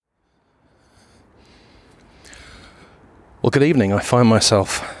Well, good evening. I find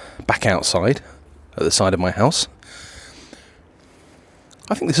myself back outside at the side of my house.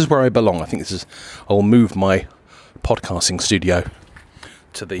 I think this is where I belong. I'll move my podcasting studio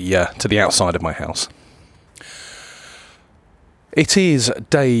to the outside of my house. It is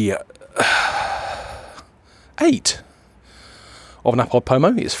day 8 of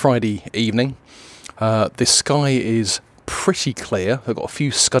NaPodPoMo. It's Friday evening. The sky is pretty clear. I've got a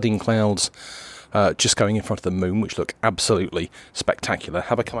few scudding clouds just going in front of the moon, which look absolutely spectacular.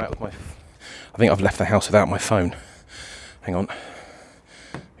 Have I come out with I think I've left the house without my phone. Hang on.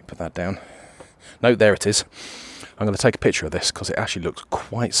 Let me put that down. No, there it is. I'm going to take a picture of this because it actually looks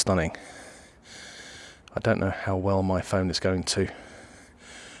quite stunning. I don't know how well my phone is going to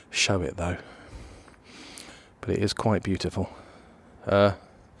show it though, but it is quite beautiful. That's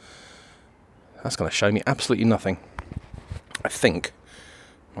going to show me absolutely nothing. I think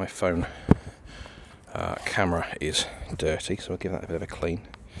my phone camera is dirty, so I'll give that a bit of a clean.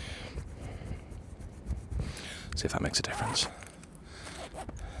 See if that makes a difference.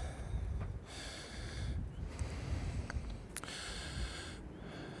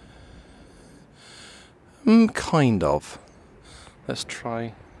 Kind of. Let's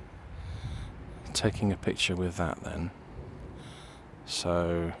try taking a picture with that then.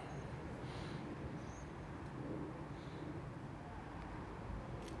 So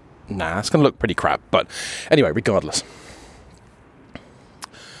nah, it's going to look pretty crap, but anyway, regardless.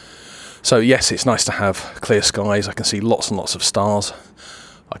 So yes, it's nice to have clear skies. I can see lots and lots of stars.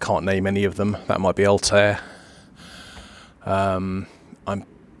 I can't name any of them. That might be Altair. I'm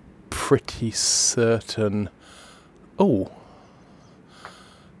pretty certain... Oh,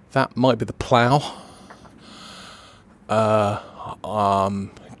 that might be the Plough.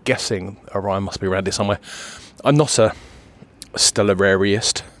 I'm guessing Orion must be around here somewhere. I'm not a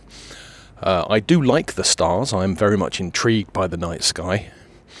stellararist. I do like the stars. I'm very much intrigued by the night sky.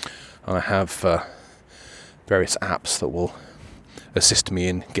 I have various apps that will assist me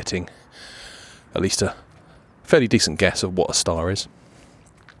in getting at least a fairly decent guess of what a star is.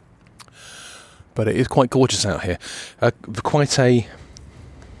 But it is quite gorgeous out here. Quite a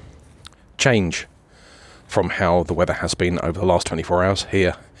change from how the weather has been over the last 24 hours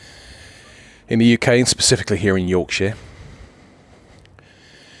here in the UK, and specifically here in Yorkshire.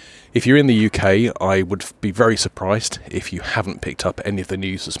 If you're in the UK, I would be very surprised if you haven't picked up any of the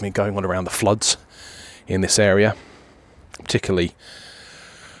news that's been going on around the floods in this area, particularly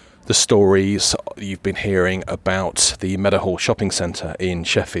the stories you've been hearing about the Meadowhall shopping centre in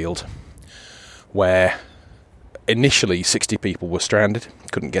Sheffield, where initially 60 people were stranded,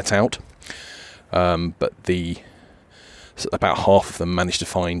 couldn't get out, but about half of them managed to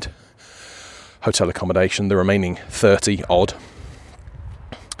find hotel accommodation. The remaining 30 odd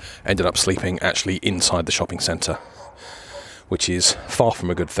ended up sleeping actually inside the shopping centre, which is far from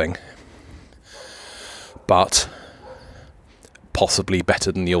a good thing, but possibly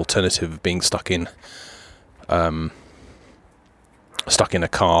better than the alternative of being stuck in a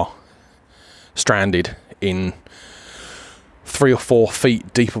car, stranded in 3 or 4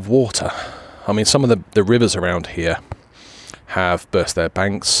 feet deep of water. I mean, some of the rivers around here have burst their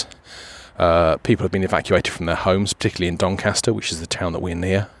banks. People have been evacuated from their homes, particularly in Doncaster, which is the town that we're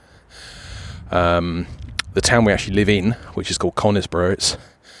near. The town we actually live in, which is called Conisbrough, it's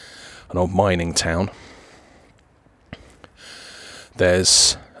an old mining town.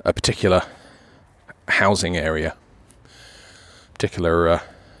 There's a particular housing area, particular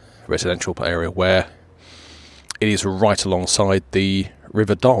residential area, where it is right alongside the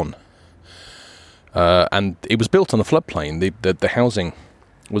River Don. And it was built on a floodplain. The housing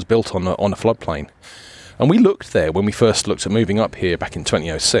was built on a floodplain. And we looked there when we first looked at moving up here back in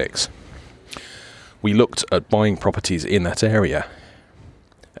 2006. We looked at buying properties in that area,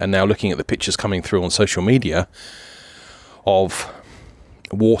 and now looking at the pictures coming through on social media of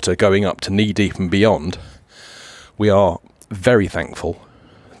water going up to knee deep and beyond, we are very thankful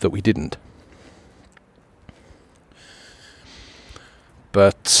that we didn't.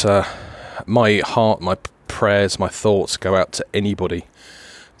 But my heart, my prayers, my thoughts go out to anybody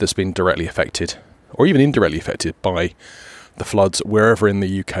that's been directly affected, or even indirectly affected by the floods, wherever in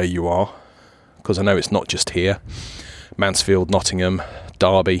the UK you are. Because I know it's not just here. Mansfield, Nottingham,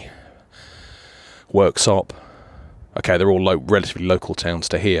 Derby, Worksop. Okay, they're all relatively local towns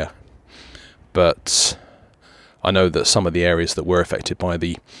to here. But I know that some of the areas that were affected by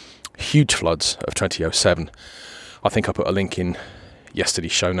the huge floods of 2007, I think I put a link in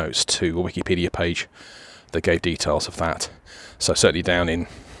yesterday's show notes to a Wikipedia page that gave details of that. So certainly down in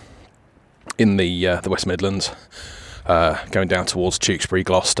the West Midlands, going down towards Tewkesbury,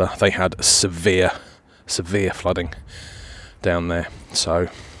 Gloucester, they had severe flooding. down there. So,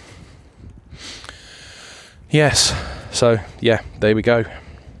 yes. So, yeah, there we go.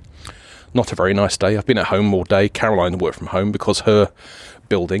 Not a very nice day. I've been at home all day. Caroline worked from home because her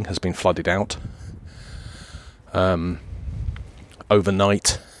building has been flooded out.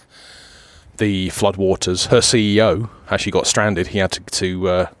 Overnight, the floodwaters, her CEO actually got stranded. He had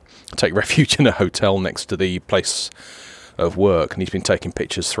to take refuge in a hotel next to the place of work, and he's been taking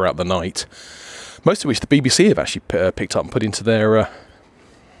pictures throughout the night, most of which the BBC have actually picked up and put into their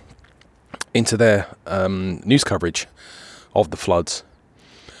news coverage of the floods.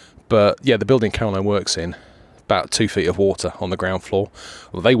 But yeah, the building Caroline works in, about 2 feet of water on the ground floor.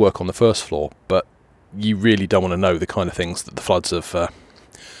 Well, they work on the first floor, but you really don't want to know the kind of things that the floods have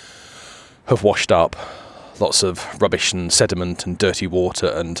washed up. Lots of rubbish and sediment and dirty water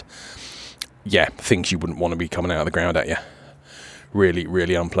and, yeah, things you wouldn't want to be coming out of the ground at you. Really,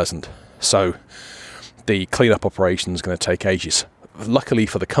 really unpleasant. So the clean-up operation is going to take ages. Luckily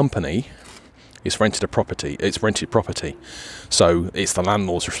for the company, it's rented property, so it's the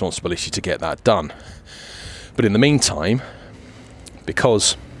landlord's responsibility to get that done. But in the meantime,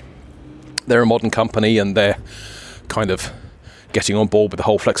 because they're a modern company and they're kind of getting on board with the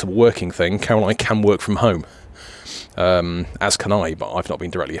whole flexible working thing, Caroline can work from home, as can I, but I've not been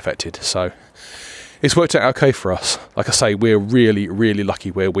directly affected. So it's worked out okay for us. Like I say, we're really, really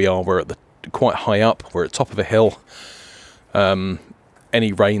lucky where we are. We're at quite high up. We're at the top of a hill.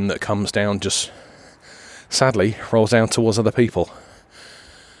 Any rain that comes down just sadly rolls down towards other people.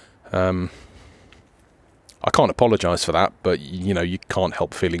 I can't apologise for that, but you can't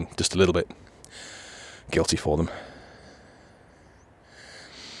help feeling just a little bit guilty for them.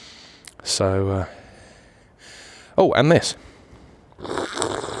 So, and this.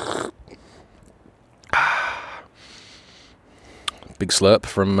 Big slurp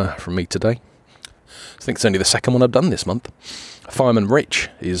from me today. I think it's only the second one I've done this month. Fireman Rich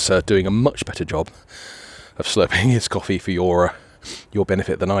is doing a much better job of slurping his coffee for your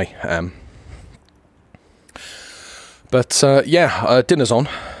benefit than I am. But dinner's on,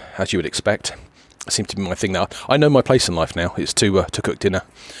 as you would expect. It seems to be my thing now. I know my place in life now. It's to cook dinner.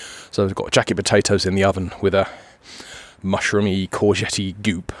 So I've got jacket potatoes in the oven with a mushroomy courgette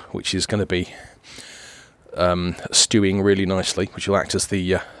goop, which is going to be stewing really nicely, which will act as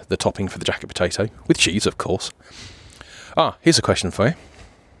the topping for the jacket potato, with cheese, of course. Here's a question for you.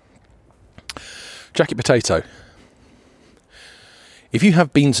 Jacket potato. If you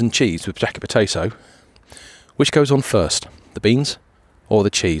have beans and cheese with jacket potato, which goes on first, the beans or the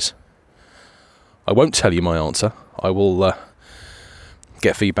cheese? I won't tell you my answer. I will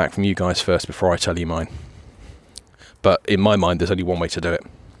get feedback from you guys first before I tell you mine. But in my mind, there's only one way to do it.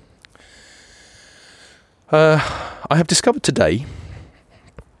 I have discovered today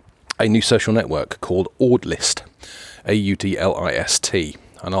a new social network called Audlist, AUDLIST,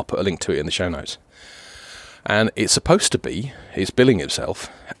 and I'll put a link to it in the show notes. And it's billing itself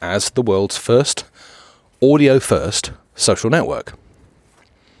as the world's first audio-first social network.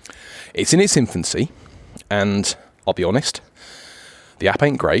 It's in its infancy, and I'll be honest, the app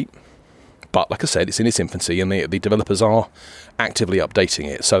ain't great, but like I said, it's in its infancy, and the developers are actively updating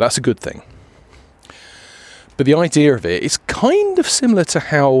it, so that's a good thing. But the idea of it is kind of similar to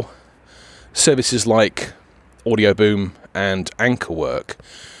how services like Audio Boom and Anchor work,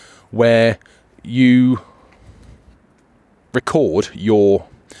 where you record your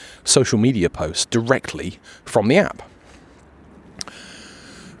social media posts directly from the app.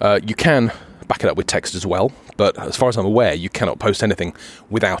 You can back it up with text as well, but as far as I'm aware, you cannot post anything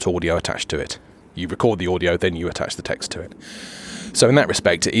without audio attached to it. You record the audio, then you attach the text to it. So in that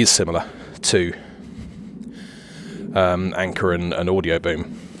respect, it is similar to Anchor and Audio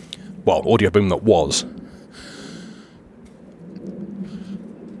Boom. Well, Audio Boom that was.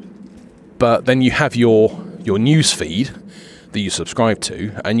 But then you have your news feed that you subscribe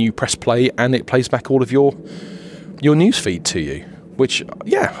to, and you press play, and it plays back all of your news feed to you, which,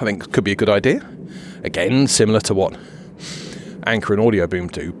 I think could be a good idea. Again, similar to what Anchor and Audio Boom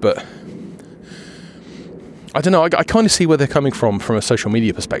do, but I don't know, I kind of see where they're coming from a social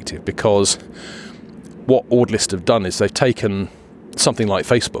media perspective, because what Audlist have done is they've taken something like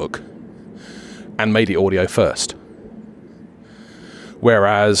Facebook and made it audio first.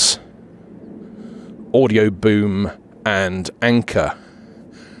 Whereas Audio Boom and Anchor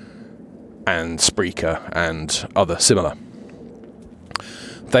and Spreaker and other similar,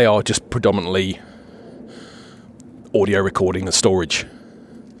 they are just predominantly audio recording and storage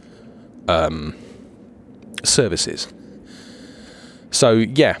services. So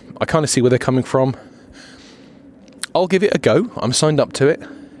I kind of see where they're coming from. I'll give it a go. I'm signed up to it.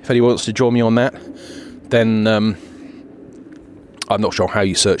 If anyone wants to join me on that, then I'm not sure how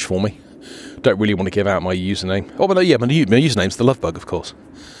you search for me. Don't really want to give out my username. Oh, but yeah, my username's the Lovebug, of course.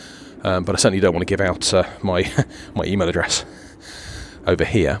 But I certainly don't want to give out my my email address over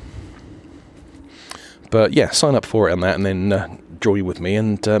here. But yeah, sign up for it on that, and then join with me,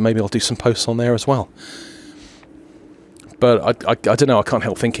 and maybe I'll do some posts on there as well. But I don't know, I can't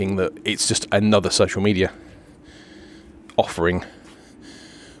help thinking that it's just another social media offering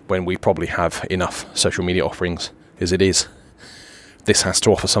when we probably have enough social media offerings as it is. This has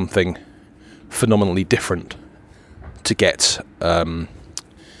to offer something phenomenally different to get some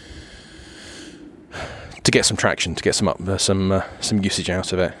traction, to get some usage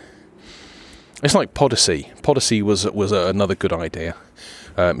out of it. It's like Podacy. Podacy was another good idea.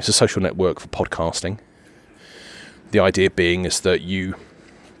 It's a social network for podcasting. The idea being is that you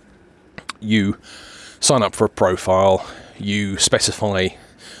sign up for a profile, you specify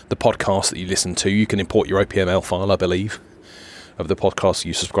the podcast that you listen to. You can import your OPML file, I believe, of the podcast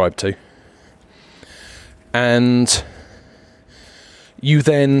you subscribe to. And you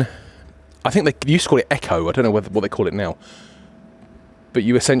then, I think they used to call it Echo, I don't know what they call it now, but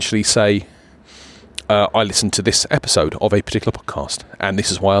you essentially say, I listened to this episode of a particular podcast, and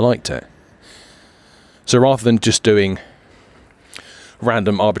this is why I liked it. So rather than just doing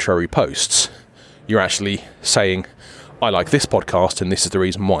random arbitrary posts, you're actually saying, I like this podcast, and this is the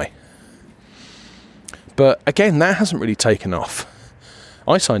reason why. But again, that hasn't really taken off.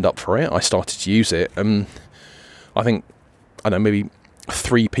 I signed up for it, I started to use it, and I think, I don't know, maybe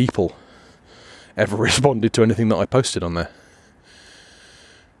 3 people ever responded to anything that I posted on there.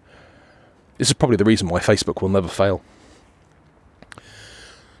 This is probably the reason why Facebook will never fail.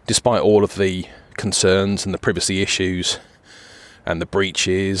 Despite all of the concerns and the privacy issues and the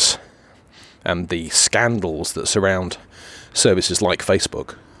breaches and the scandals that surround services like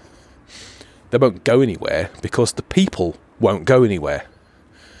Facebook, they won't go anywhere because the people won't go anywhere.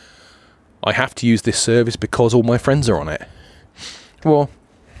 I have to use this service because all my friends are on it. Well,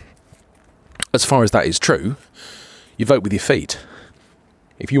 as far as that is true, you vote with your feet.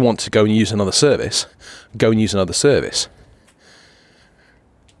 If you want to go and use another service, go and use another service.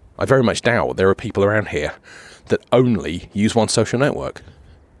 I very much doubt there are people around here that only use one social network.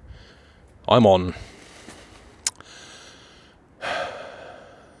 I'm on, I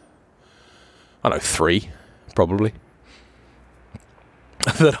don't know, 3, probably,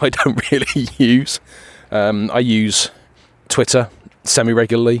 that I don't really use. I use Twitter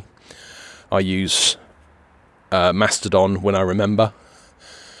semi-regularly. I use Mastodon when I remember.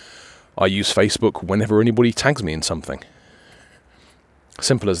 I use Facebook whenever anybody tags me in something.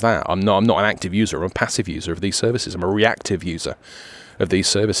 Simple as that. I'm not an active user. I'm a passive user of these services. I'm a reactive user of these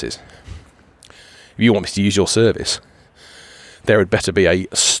services. If you want me to use your service, there had better be a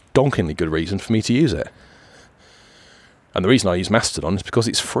stonkingly good reason for me to use it. And the reason I use Mastodon is because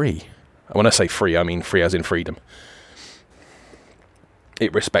it's free. And when I say free, I mean free as in freedom.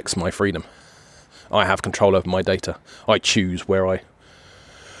 It respects my freedom. I have control over my data. I choose where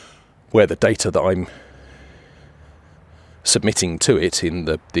the data that I'm submitting to it in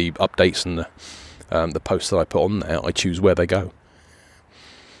the updates and the posts that I put on there, I choose where they go.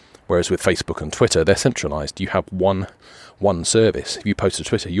 Whereas with Facebook and Twitter, they're centralised. You have one service. If you post to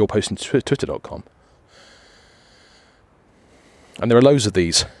Twitter, you're posting to twitter.com. And there are loads of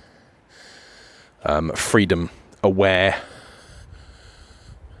these freedom-aware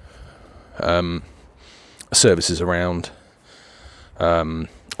services around.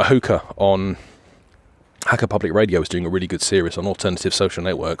 Ahuka on Hacker Public Radio is doing a really good series on alternative social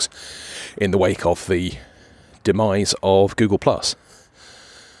networks in the wake of the demise of Google+. Of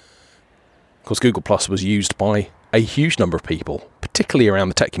course, Google+ was used by a huge number of people, particularly around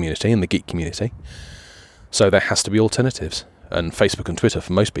the tech community and the geek community. So there has to be alternatives. And Facebook and Twitter,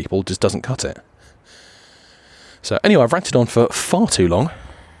 for most people, just doesn't cut it. So anyway, I've ranted on for far too long.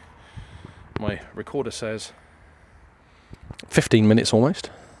 My recorder says 15 minutes almost.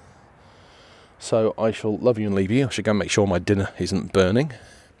 So I shall love you and leave you. I should go and make sure my dinner isn't burning.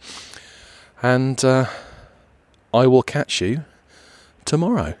 And I will catch you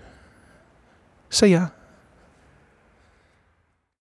tomorrow. See ya.